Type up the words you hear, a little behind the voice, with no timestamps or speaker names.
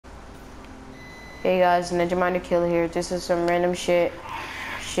Hey guys, Ninja Miner Killer here. This is some random shit.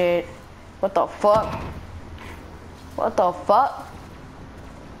 What the fuck? What the fuck?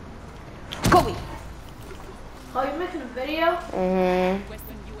 Kobe! Oh, you're making a video? Mm-hmm.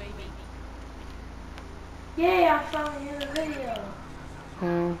 Yeah, I finally in the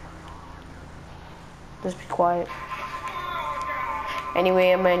video. Just be quiet. Anyway,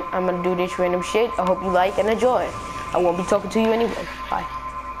 I'm gonna do this random shit. I hope you like and enjoy. I won't be talking to you anyway. Bye.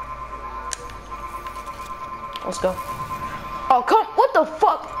 Let's go. Oh, come, what the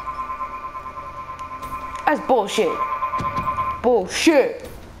fuck? That's bullshit. Bullshit.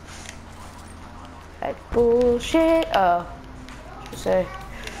 That's bullshit. Say.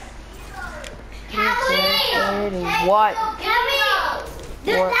 What?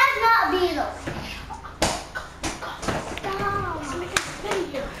 This What? that's not Beetle.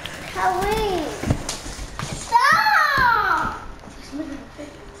 Halloween. Stop!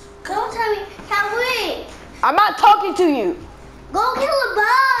 Go tell me, Halloween. I'm not talking to you. Go kill a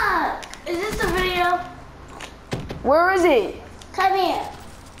bug. Is this a video? Where is it? Come here.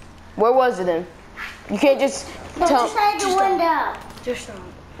 Where was it then? You can't just Go tell. inside the window. Just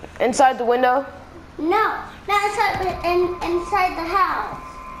Inside the window? No, not inside the house.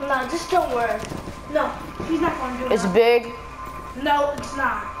 No, just don't worry. No, he's not gonna do it. It's big. No, it's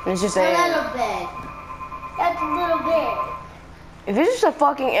not. It's just A an ant. little bit. That's a little bit. If it's just a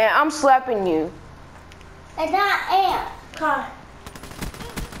fucking ant, I'm slapping you. It's not ant. Kai.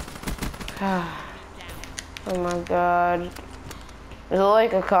 Oh my god. Is it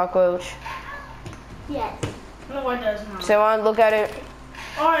like a cockroach? Yes. No, it does not. So I want to look at it.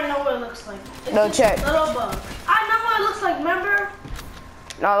 Oh, I know what it looks like. It's No, just check. a little bug. I know what it looks like, remember?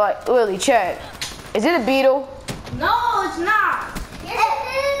 No, like, really, check. Is it a beetle? No, it's not. Yes,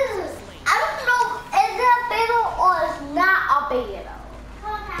 it is. I don't know. Is it a beetle or it's not a beetle?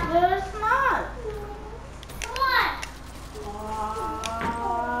 No, it's not. Come on.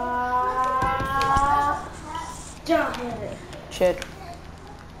 Jump at it. Shit.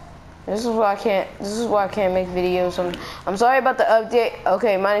 This is why I can't make videos. I'm sorry about the update.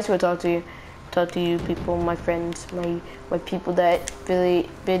 Okay, my name's to talk to you. Talk to you people, my friends, my people that really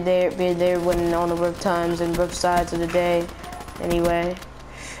been there when on the rough times and rough sides of the day. Anyway.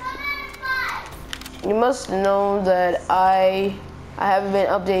 You must know that I haven't been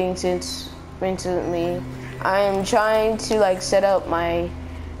updating since recently. I am trying to like set up my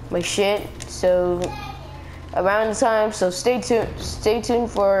shit so around the time, so stay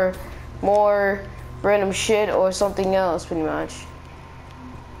tuned for more random shit or something else pretty much.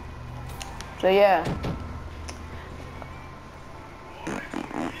 So yeah.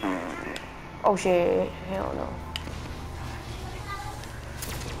 Oh shit, hell no.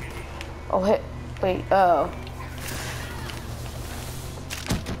 Oh hit, wait, go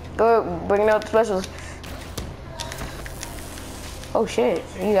bring out the specials. Oh shit,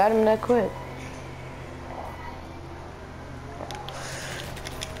 you got him that quick.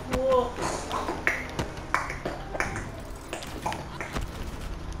 Whoa.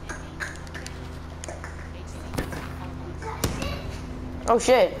 Oh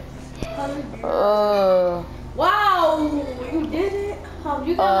shit. Wow, you did it? How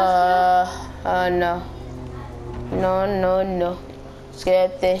you got No. No. Let's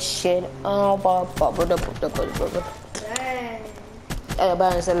get this shit. Oh, Dang.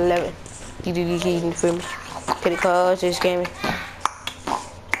 balance at 11. DDD films. Kitty cards, just gaming.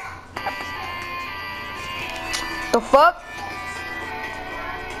 The fuck?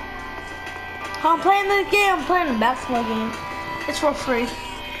 I'm playing this game. I'm playing the basketball game. It's for free.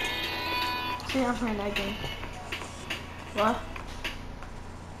 See, I'm playing that game. What?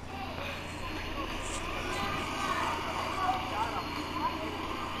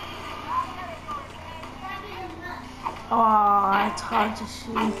 Oh, it's hard to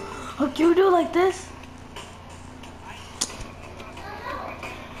shoot. Oh, can you do it like this?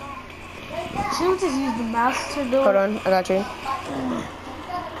 Should we just use the mouse to do it? Hold on, I got you.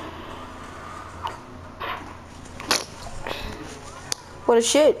 What a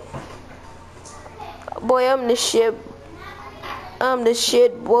shit. Boy, I'm the shit. I'm the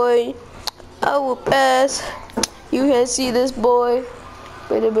shit, boy. I will pass. You can see this boy.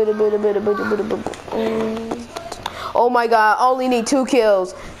 Oh my god, I only need 2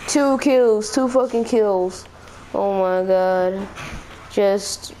 kills. 2 kills, 2 fucking kills. Oh my god.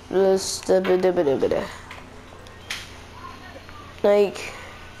 Just like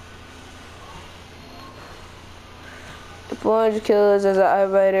 400 kills as an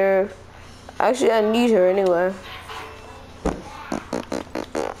iWriter. Actually, I need her anyway.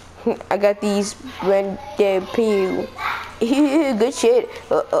 I got these random people. Good shit.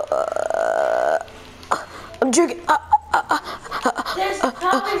 I'm drinking. There's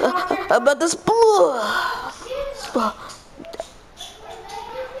probably water. About this blood.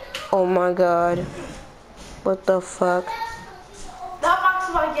 Oh my god. What the fuck? That box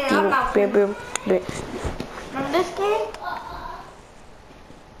is my game. I'm not playing. Remember this game?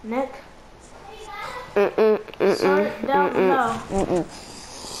 Nick? Sorry, down below.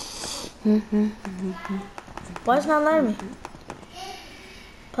 Why is it not letting me?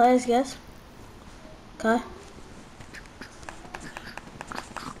 Please guess. Okay.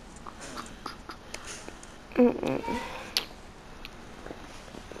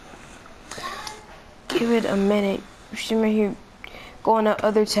 Give it a minute. You should right here go on to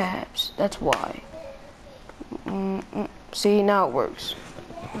other tabs. That's why. See, now it works.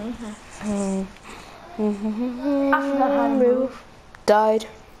 I forgot how to move. Died.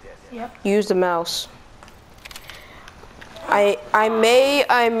 Yep. Use the mouse. I may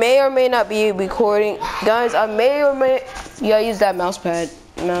or may not be recording, guys. I may or may use that mouse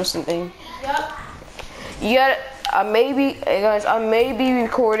and thing. Yep. You got. Hey guys, I may be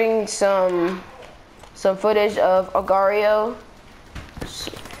recording some footage of Agario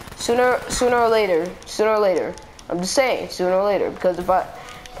sooner or later. I'm just saying sooner or later, because if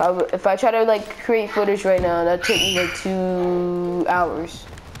I try to like create footage right now, that'd take me like 2 hours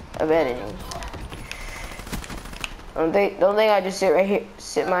of editing. Don't think I just sit right here,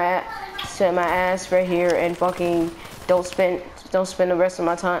 sit my ass right here and fucking don't spend the rest of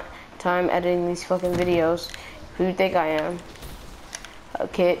my time editing these fucking videos. Who do you think I am? A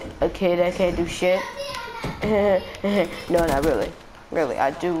kid that can't do shit? No, not really. Really,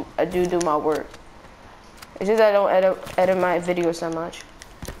 I do my work. It's just I don't edit my videos so much.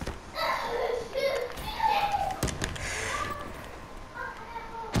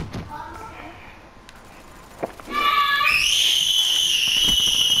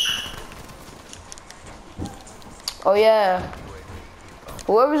 Oh yeah.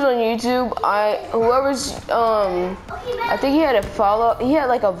 Whoever's on YouTube, I think he had a Fallout. He had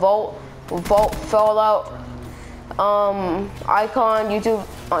like a Vault Fallout icon,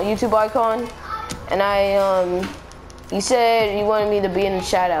 YouTube icon, and he said he wanted me to be in the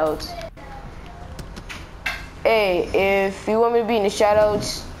shoutouts. Hey, if you want me to be in the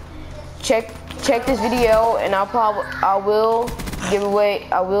shoutouts, check this video, and I will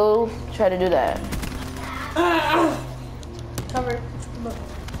try to do that. Covered.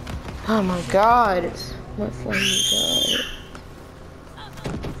 Oh my god, it's my fucking god.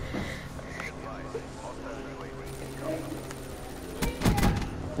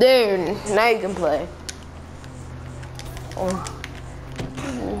 There, now you can play. Oh.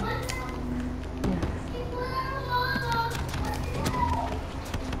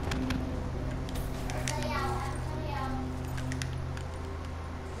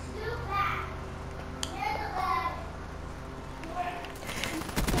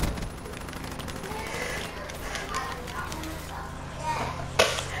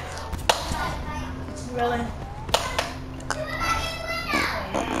 Really?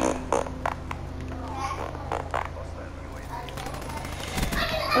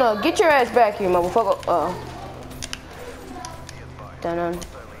 No, get your ass back here, motherfucker. Oh. Dun dun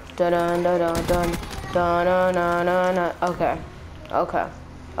dun dun dun dun dun dun dun dun dun. Okay. Okay.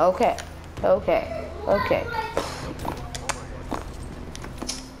 Okay. Okay. Okay.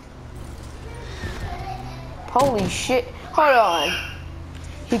 Holy shit. Hold on.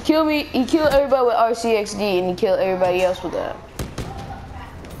 He killed me. He killed everybody with RCXD, and he killed everybody else with that.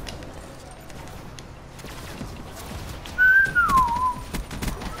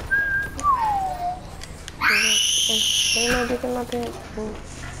 Ain't no dick in my pants.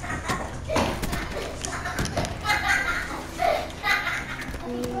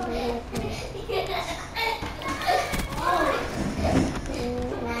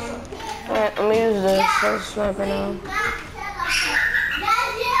 Alright, I'm gonna use this sniper now.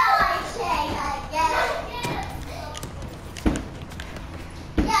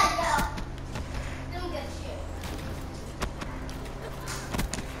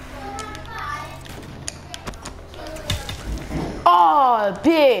 Oh,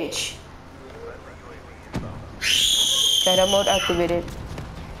 bitch! Shadow mode activated.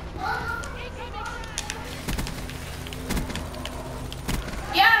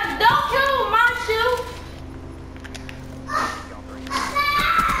 Yeah, don't kill my shoe.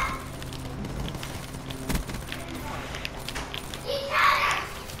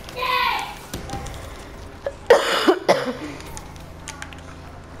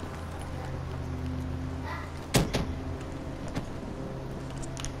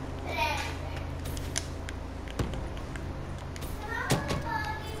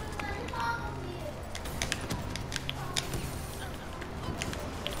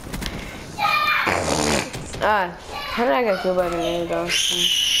 Ah, how did I get killed by the name though?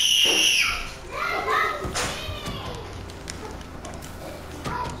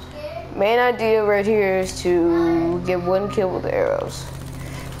 Main idea right here is to get 1 kill with the arrows.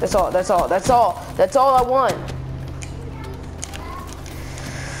 That's all, that's all, that's all. That's all I want.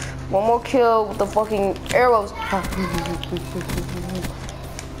 1 more kill with the fucking arrows.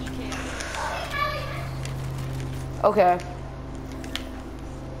 Okay.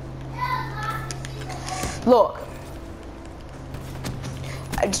 Look.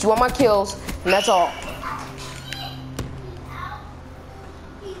 I just want my kills, and that's all.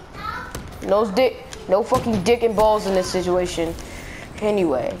 No fucking dick and balls in this situation.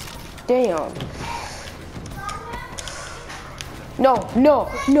 Anyway, damn. No,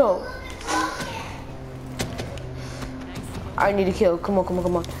 no, no. I need a kill. Come on, come on,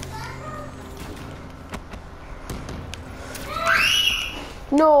 come on.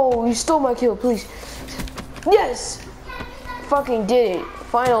 No, you stole my kill, please. Yes! Fucking did it.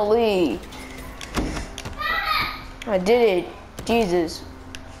 Finally. I did it. Jesus.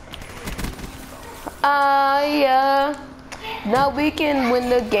 Yeah. Now we can win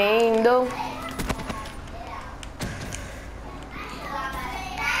the game, though.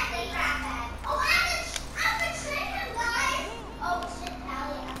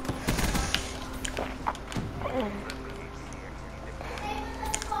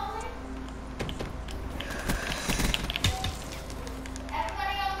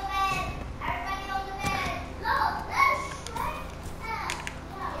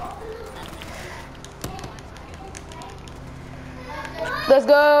 Let's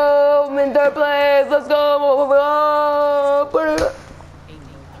go! I'm in 3rd place! Let's go!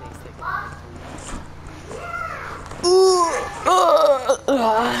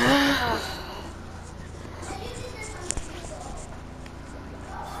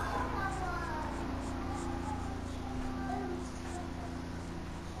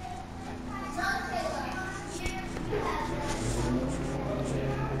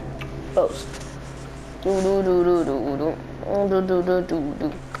 Post.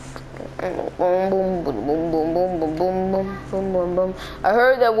 I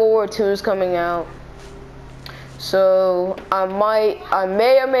heard that World War II is coming out, so I may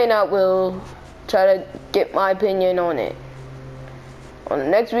or may not will try to get my opinion on it on the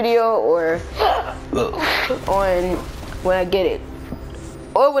next video, or on when I get it,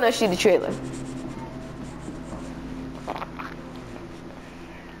 or when I see the trailer.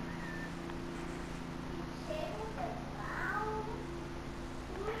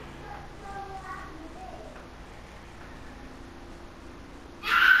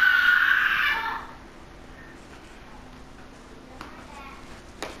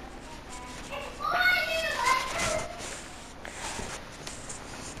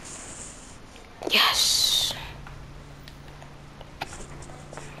 Yes.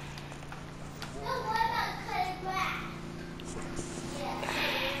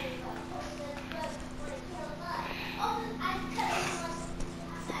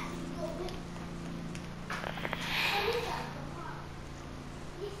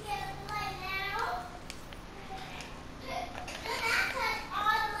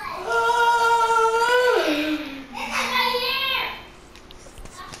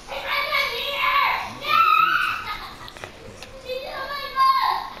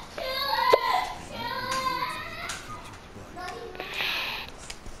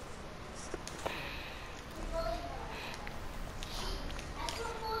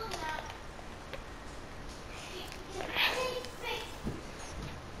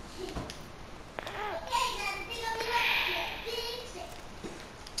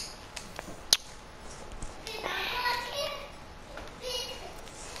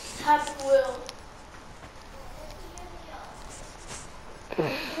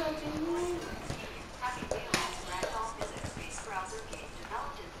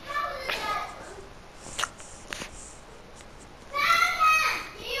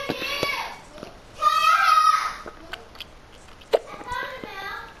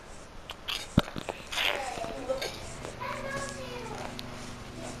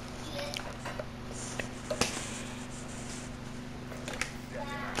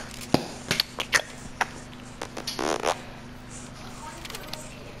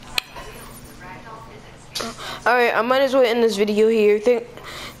 Alright, I might as well end this video here.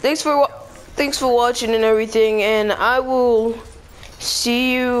 Thanks for watching and everything, and I will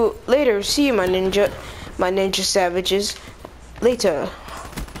see you later. See you, my ninja savages. Later.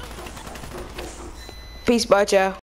 Peace, bye, ciao.